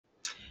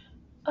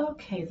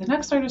Okay, the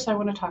next artist I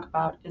want to talk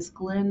about is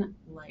Glenn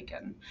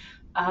Ligon.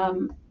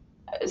 Um,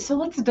 so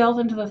let's delve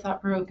into the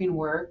thought-provoking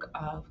work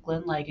of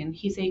Glenn Ligon.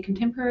 He's a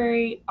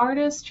contemporary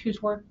artist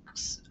whose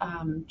works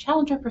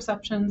challenge our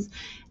perceptions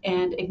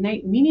and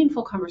ignite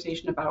meaningful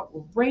conversation about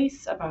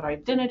race, about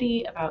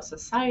identity, about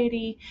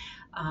society,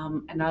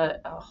 and a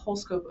whole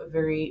scope of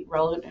very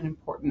relevant and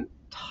important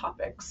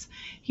topics.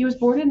 He was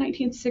born in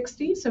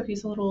 1960, so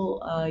he's a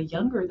little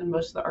younger than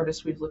most of the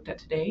artists we've looked at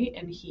today,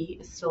 and he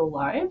is still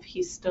alive.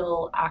 He's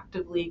still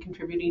actively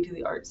contributing to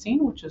the art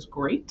scene, which is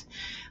great.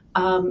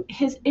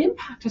 His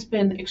impact has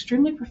been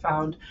extremely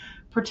profound,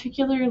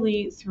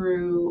 particularly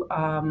through,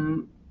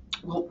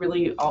 well,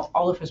 really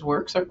all of his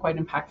works are quite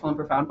impactful and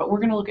profound, but we're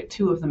going to look at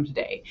two of them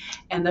today.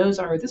 And those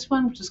are this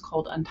one, which is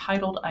called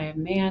Untitled I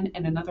Am Man,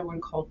 and another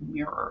one called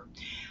Mirror.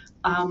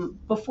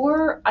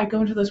 Before I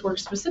go into those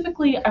works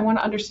specifically, I want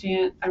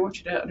you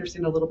to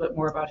understand a little bit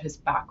more about his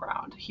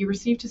background. He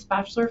received his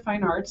Bachelor of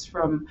Fine Arts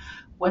from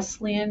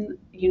Wesleyan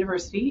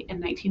University in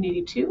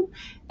 1982,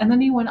 and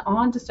then he went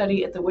on to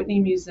study at the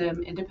Whitney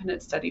Museum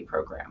Independent Study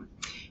Program.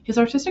 His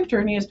artistic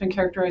journey has been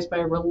characterized by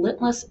a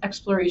relentless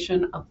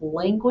exploration of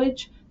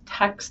language,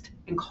 text,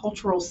 and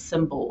cultural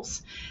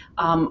symbols,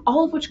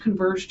 all of which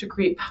converge to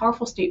create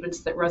powerful statements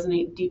that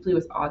resonate deeply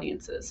with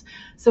audiences.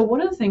 So one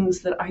of the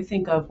things that I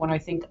think of when I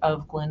think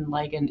of Glenn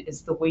Ligon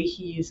is the way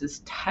he uses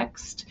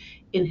text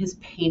in his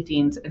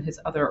paintings and his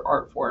other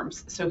art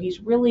forms. So he's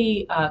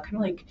really kind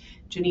of like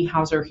Jenny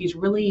Hauser. He's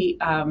really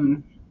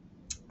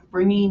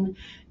bringing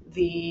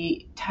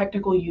the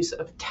technical use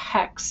of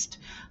text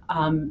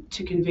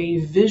to convey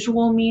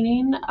visual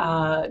meaning,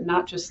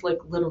 not just like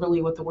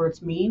literally what the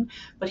words mean,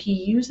 but he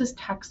uses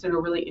text in a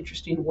really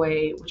interesting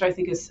way, which I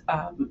think is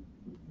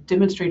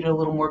demonstrated a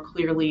little more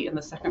clearly in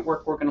the second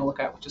work we're going to look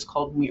at, which is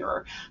called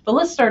Mirror. But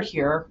let's start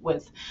here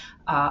with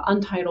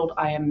Untitled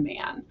I Am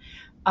Man.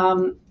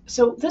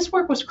 So this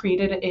work was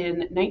created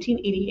in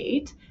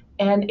 1988,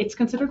 and it's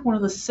considered one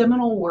of the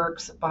seminal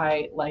works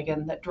by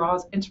Ligon that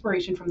draws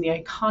inspiration from the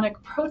iconic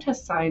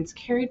protest signs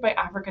carried by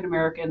African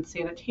American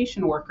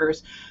sanitation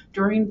workers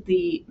during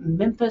the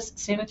Memphis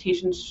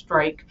sanitation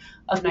strike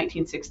of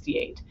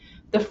 1968.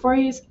 The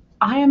phrase,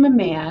 I am a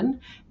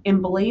man,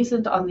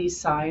 emblazoned on these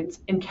signs,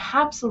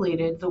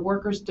 encapsulated the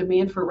workers'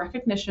 demand for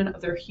recognition of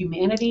their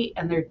humanity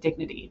and their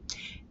dignity.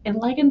 In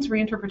Ligon's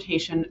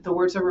reinterpretation, the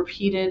words are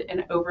repeated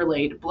and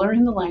overlaid,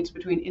 blurring the lines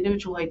between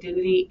individual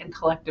identity and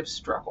collective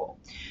struggle.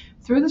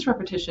 Through this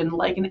repetition,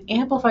 Ligon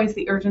amplifies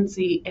the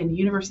urgency and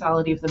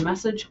universality of the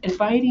message,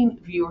 inviting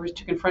viewers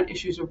to confront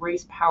issues of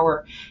race,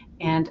 power,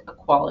 and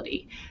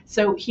equality.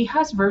 So he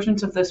has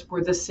versions of this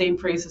where the same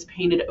phrase is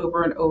painted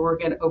over and over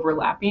again,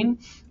 overlapping.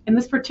 In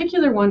this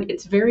particular one,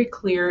 it's very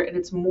clear and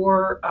it's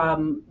more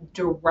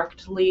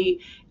directly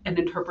an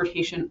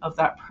interpretation of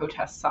that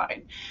protest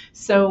sign.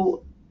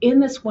 So in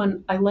this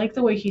one, I like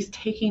the way he's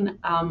taking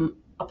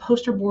a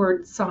poster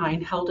board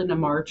sign held in a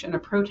march and a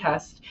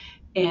protest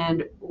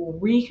and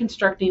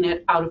reconstructing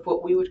it out of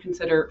what we would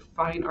consider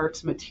fine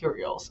arts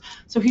materials.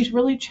 So he's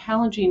really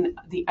challenging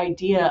the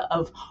idea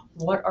of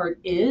what art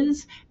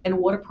is and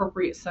what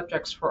appropriate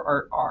subjects for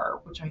art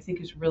are, which I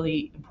think is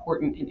really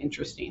important and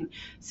interesting.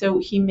 So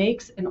he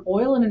makes an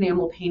oil and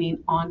enamel painting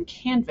on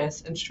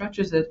canvas and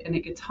stretches it, and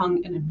it gets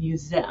hung in a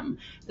museum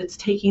that's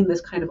taking this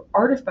kind of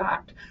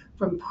artifact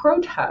from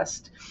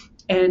protest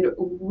and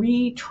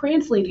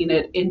retranslating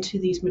it into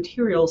these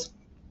materials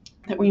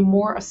that we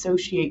more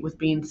associate with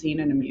being seen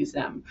in a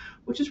museum,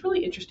 which is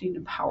really interesting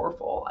and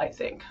powerful, I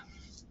think.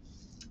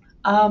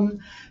 Um,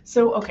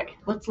 okay,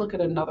 let's look at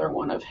another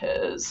one of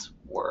his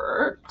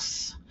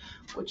works,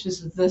 which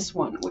is this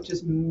one, which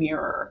is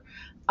Mirror.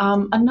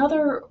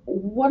 Another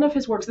one of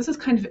his works, this is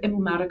kind of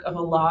emblematic of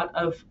a lot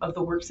of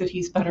the works that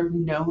he's better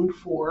known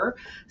for.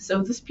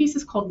 So this piece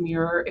is called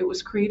Mirror. It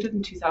was created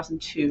in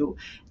 2002.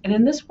 And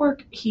in this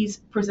work, he's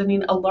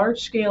presenting a large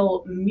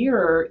scale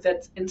mirror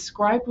that's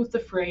inscribed with the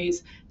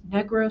phrase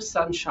Negro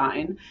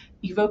Sunshine,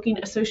 evoking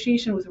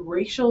association with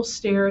racial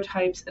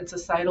stereotypes and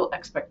societal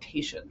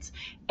expectations.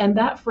 And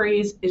that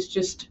phrase is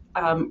just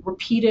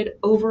repeated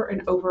over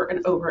and over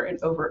and over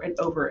and over and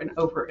over and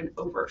over and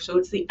over. So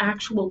it's the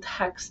actual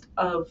text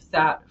of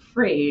that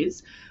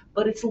phrase,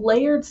 but it's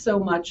layered so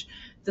much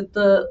that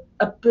the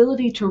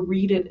ability to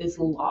read it is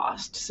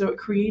lost. So it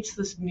creates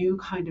this new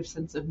kind of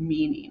sense of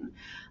meaning.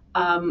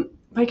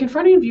 By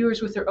confronting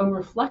viewers with their own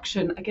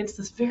reflection against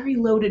this very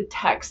loaded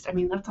text. I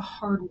mean, that's a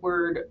hard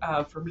word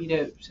for me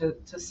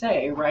to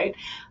say, right?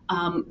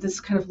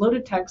 This kind of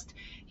loaded text,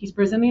 he's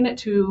presenting it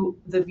to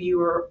the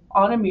viewer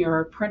on a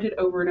mirror, printed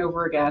over and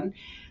over again.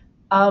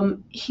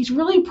 He's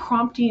really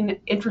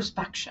prompting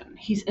introspection.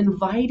 He's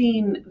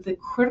inviting the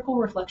critical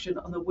reflection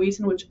on the ways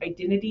in which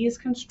identity is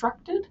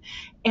constructed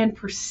and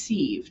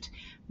perceived.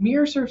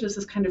 Mirror serves as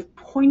this kind of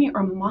poignant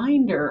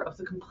reminder of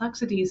the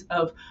complexities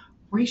of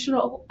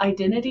racial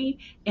identity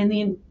and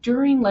the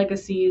enduring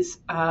legacies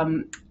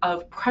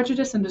of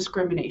prejudice and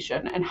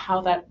discrimination and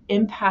how that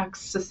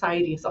impacts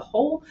society as a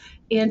whole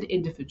and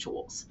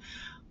individuals.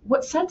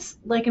 What sets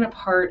Ligon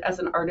apart as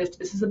an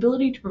artist is his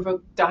ability to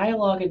provoke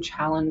dialogue and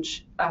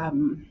challenge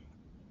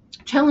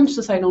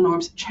societal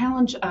norms,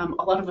 challenge a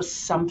lot of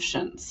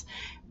assumptions.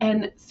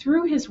 And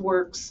through his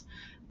works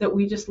that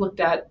we just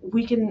looked at,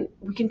 we can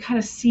kind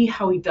of see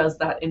how he does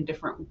that in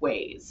different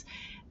ways.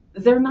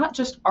 They're not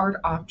just art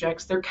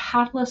objects, they're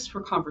catalysts for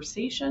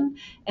conversation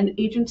and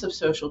agents of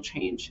social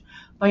change.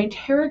 By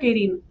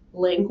interrogating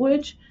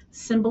language,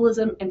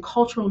 symbolism, and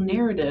cultural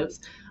narratives,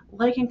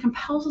 Lycan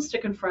compels us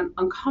to confront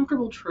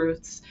uncomfortable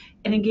truths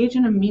and engage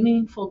in a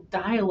meaningful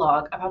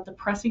dialogue about the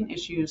pressing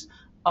issues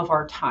of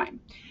our time.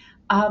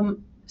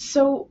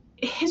 So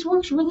his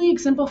works really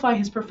exemplify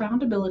his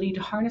profound ability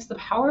to harness the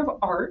power of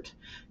art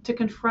to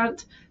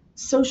confront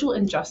social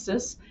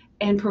injustice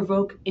and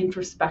provoke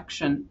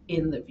introspection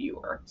in the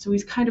viewer. So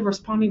he's kind of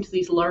responding to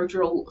these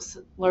larger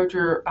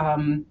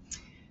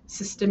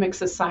systemic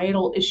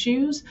societal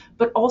issues,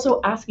 but also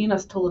asking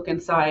us to look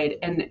inside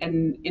and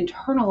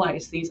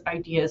internalize these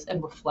ideas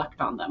and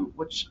reflect on them,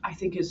 which I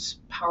think is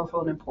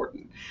powerful and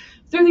important.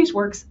 Through these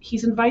works,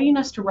 he's inviting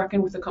us to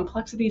reckon with the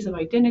complexities of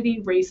identity,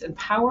 race, and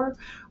power,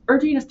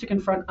 urging us to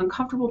confront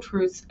uncomfortable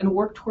truths and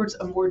work towards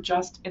a more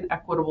just and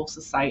equitable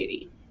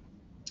society.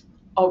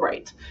 All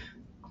right,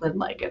 Glenn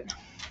Ligon.